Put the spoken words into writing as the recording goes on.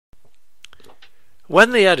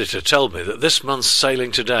When the editor told me that this month's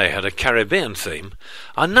Sailing Today had a Caribbean theme,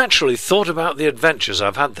 I naturally thought about the adventures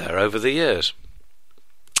I've had there over the years.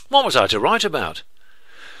 What was I to write about?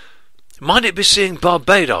 Might it be seeing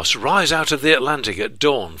Barbados rise out of the Atlantic at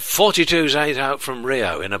dawn, 42 days out from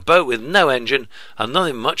Rio, in a boat with no engine and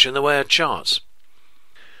nothing much in the way of charts?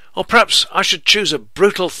 Or perhaps I should choose a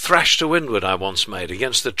brutal thrash to windward I once made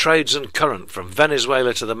against the trades and current from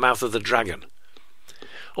Venezuela to the mouth of the Dragon.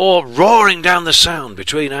 Or roaring down the Sound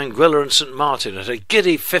between Anguilla and St. Martin at a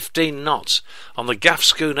giddy 15 knots on the gaff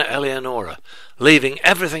schooner Eleonora, leaving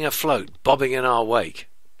everything afloat, bobbing in our wake.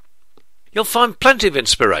 You'll find plenty of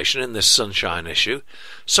inspiration in this sunshine issue,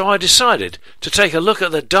 so I decided to take a look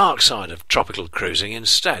at the dark side of tropical cruising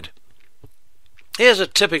instead. Here's a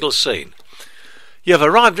typical scene. You have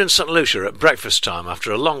arrived in St. Lucia at breakfast time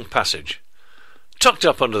after a long passage. Tucked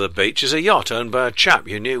up under the beach is a yacht owned by a chap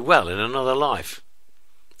you knew well in another life.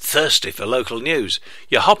 Thirsty for local news,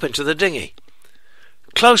 you hop into the dinghy.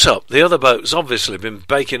 Close up, the other boat's obviously been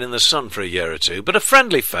baking in the sun for a year or two, but a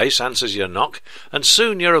friendly face answers your knock, and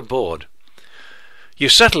soon you're aboard. You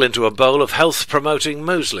settle into a bowl of health-promoting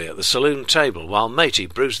muesli at the saloon table while matey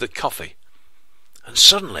brews the coffee. And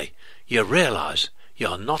suddenly you realise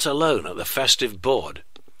you're not alone at the festive board.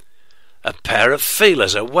 A pair of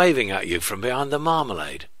feelers are waving at you from behind the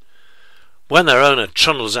marmalade. When their owner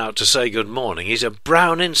trundles out to say good morning, he's a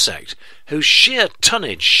brown insect whose sheer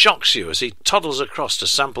tonnage shocks you as he toddles across to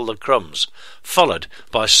sample the crumbs, followed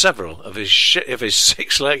by several of his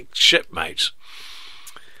six-legged shipmates.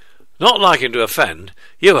 Not liking to offend,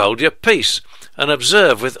 you hold your peace and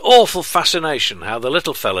observe with awful fascination how the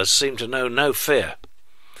little fellas seem to know no fear.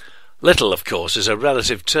 Little, of course, is a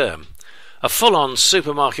relative term. A full-on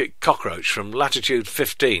supermarket cockroach from latitude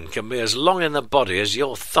 15 can be as long in the body as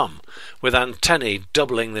your thumb, with antennae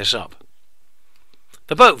doubling this up.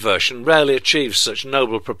 The boat version rarely achieves such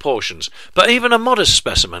noble proportions, but even a modest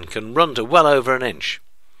specimen can run to well over an inch.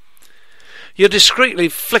 You're discreetly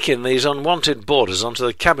flicking these unwanted boarders onto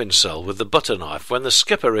the cabin sill with the butter knife when the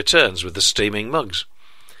skipper returns with the steaming mugs.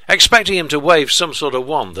 Expecting him to wave some sort of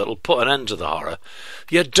wand that'll put an end to the horror,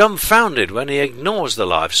 you're dumbfounded when he ignores the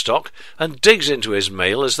livestock and digs into his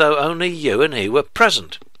meal as though only you and he were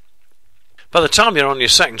present. By the time you're on your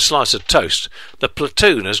second slice of toast, the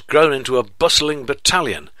platoon has grown into a bustling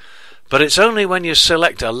battalion, but it's only when you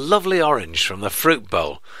select a lovely orange from the fruit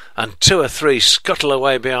bowl and 2 or 3 scuttle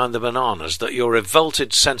away behind the bananas that your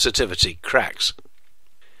revolted sensitivity cracks.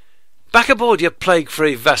 Back aboard your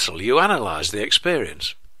plague-free vessel, you analyse the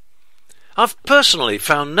experience. I've personally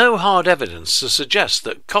found no hard evidence to suggest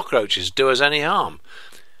that cockroaches do us any harm.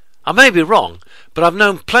 I may be wrong, but I've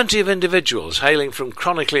known plenty of individuals hailing from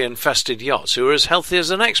chronically infested yachts who are as healthy as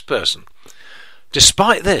the next person.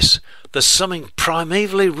 Despite this, there's something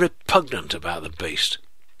primevally repugnant about the beast.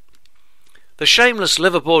 The shameless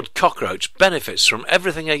liveaboard cockroach benefits from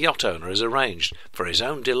everything a yacht owner has arranged for his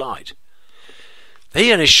own delight. He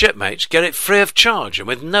and his shipmates get it free of charge and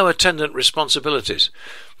with no attendant responsibilities.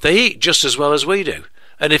 They eat just as well as we do,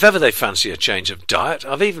 and if ever they fancy a change of diet,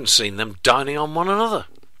 I've even seen them dining on one another.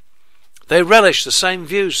 They relish the same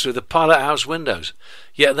views through the pilot-house windows,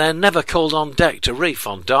 yet they're never called on deck to reef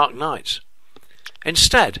on dark nights.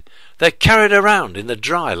 Instead, they're carried around in the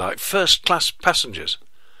dry like first-class passengers.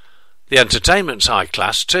 The entertainment's high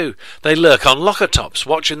class, too. They lurk on locker tops,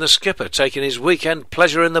 watching the skipper taking his weekend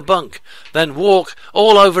pleasure in the bunk, then walk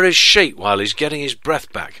all over his sheet while he's getting his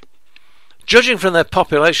breath back. Judging from their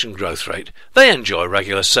population growth rate, they enjoy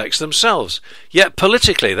regular sex themselves, yet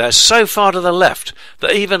politically they're so far to the left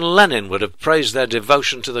that even Lenin would have praised their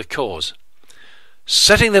devotion to the cause.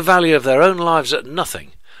 Setting the value of their own lives at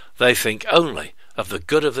nothing, they think only of the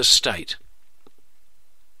good of the state.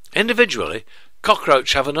 Individually,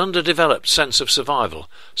 cockroach have an underdeveloped sense of survival,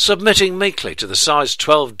 submitting meekly to the size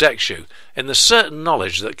 12 deck shoe in the certain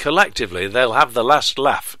knowledge that collectively they'll have the last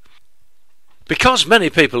laugh. Because many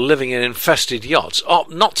people living in infested yachts opt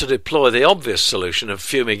not to deploy the obvious solution of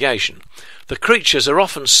fumigation, the creatures are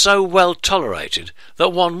often so well tolerated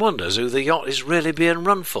that one wonders who the yacht is really being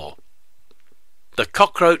run for. The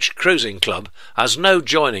Cockroach Cruising Club has no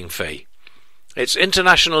joining fee. Its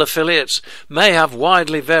international affiliates may have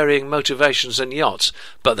widely varying motivations and yachts,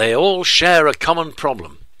 but they all share a common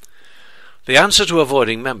problem. The answer to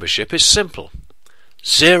avoiding membership is simple: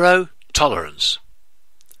 zero tolerance.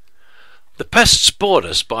 The pests board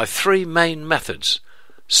us by 3 main methods: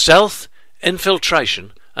 stealth,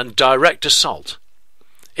 infiltration, and direct assault.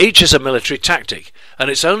 Each is a military tactic, and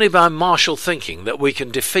it's only by martial thinking that we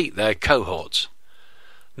can defeat their cohorts.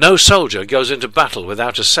 No soldier goes into battle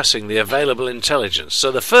without assessing the available intelligence,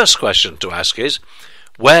 so the first question to ask is,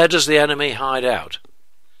 Where does the enemy hide out?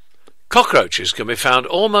 Cockroaches can be found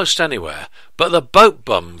almost anywhere, but the boat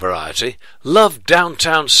bum variety love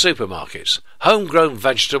downtown supermarkets, homegrown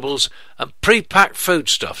vegetables and pre-packed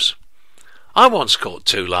foodstuffs. I once caught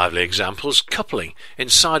 2 lively examples coupling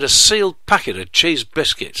inside a sealed packet of cheese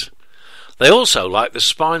biscuits. They also like the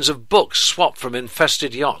spines of books swapped from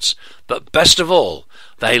infested yachts, but best of all,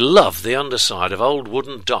 they love the underside of old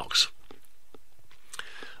wooden docks.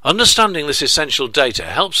 Understanding this essential data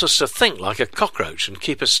helps us to think like a cockroach and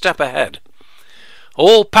keep a step ahead.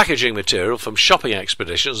 All packaging material from shopping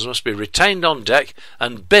expeditions must be retained on deck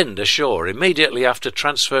and binned ashore immediately after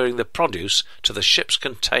transferring the produce to the ship's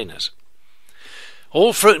containers.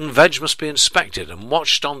 All fruit and veg must be inspected and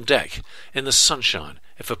watched on deck in the sunshine,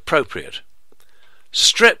 if appropriate.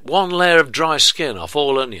 Strip 1 layer of dry skin off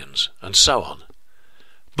all onions, and so on.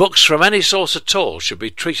 Books from any source at all should be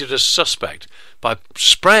treated as suspect by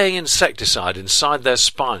spraying insecticide inside their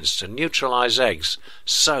spines to neutralize eggs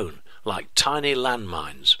sown like tiny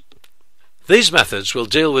landmines. These methods will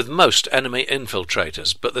deal with most enemy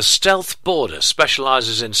infiltrators, but the stealth boarder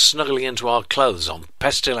specializes in snuggling into our clothes on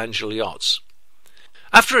pestilential yachts.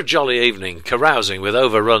 After a jolly evening carousing with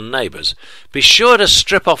overrun neighbours, be sure to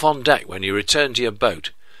strip off on deck when you return to your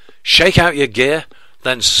boat. Shake out your gear,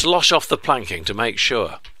 then slosh off the planking to make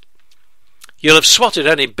sure. You'll have swatted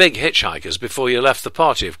any big hitchhikers before you left the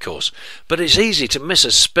party, of course, but it's easy to miss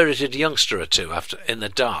a spirited youngster or 2 in the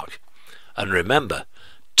dark. And remember,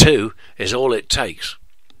 2 is all it takes.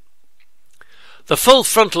 The full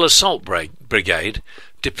frontal assault brigade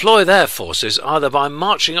deploy their forces either by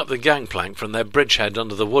marching up the gangplank from their bridgehead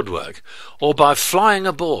under the woodwork, or by flying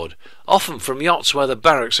aboard, often from yachts where the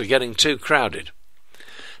barracks are getting too crowded.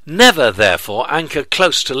 Never, therefore, anchor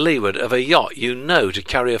close to leeward of a yacht you know to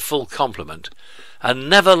carry a full complement, and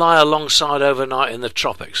never lie alongside overnight in the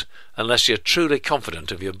tropics unless you're truly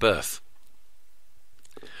confident of your berth.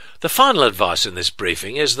 The final advice in this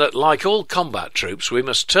briefing is that, like all combat troops, we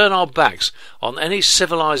must turn our backs on any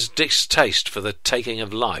civilized distaste for the taking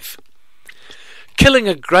of life. Killing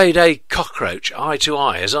a grade A cockroach eye to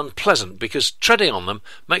eye is unpleasant because treading on them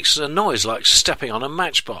makes a noise like stepping on a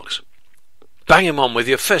matchbox. Bang him on with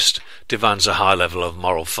your fist demands a high level of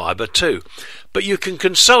moral fibre too, but you can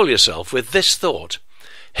console yourself with this thought: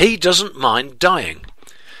 he doesn't mind dying.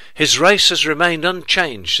 His race has remained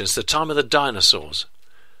unchanged since the time of the dinosaurs.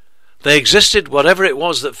 They existed whatever it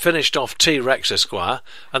was that finished off T-Rex Esquire,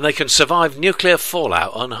 and they can survive nuclear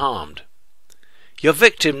fallout unharmed. Your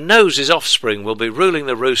victim knows his offspring will be ruling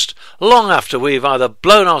the roost long after we've either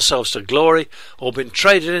blown ourselves to glory or been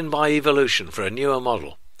traded in by evolution for a newer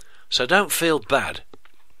model. So don't feel bad.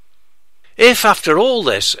 If after all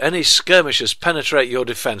this any skirmishers penetrate your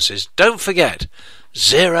defences, don't forget,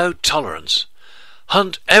 0 tolerance.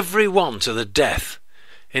 Hunt every one to the death.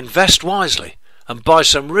 Invest wisely and buy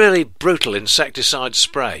some really brutal insecticide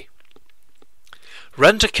spray.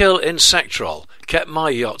 Rent-a-kill Insectrol kept my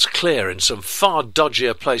yachts clear in some far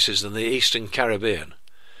dodgier places than the Eastern Caribbean.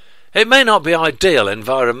 It may not be ideal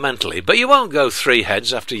environmentally, but you won't go 3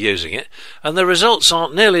 heads after using it, and the results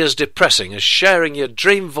aren't nearly as depressing as sharing your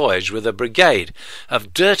dream voyage with a brigade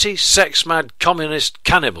of dirty, sex-mad communist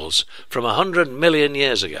cannibals from 100 million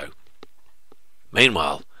years ago.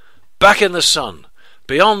 Meanwhile, back in the sun,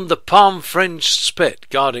 beyond the palm-fringed spit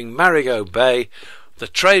guarding Marigot Bay, the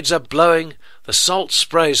trades are blowing, the salt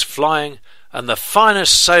spray's flying, and the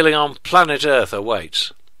finest sailing on planet Earth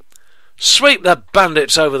awaits. Sweep the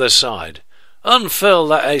bandits over the side, unfurl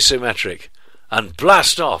that asymmetric, and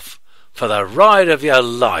blast off for the ride of your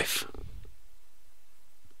life.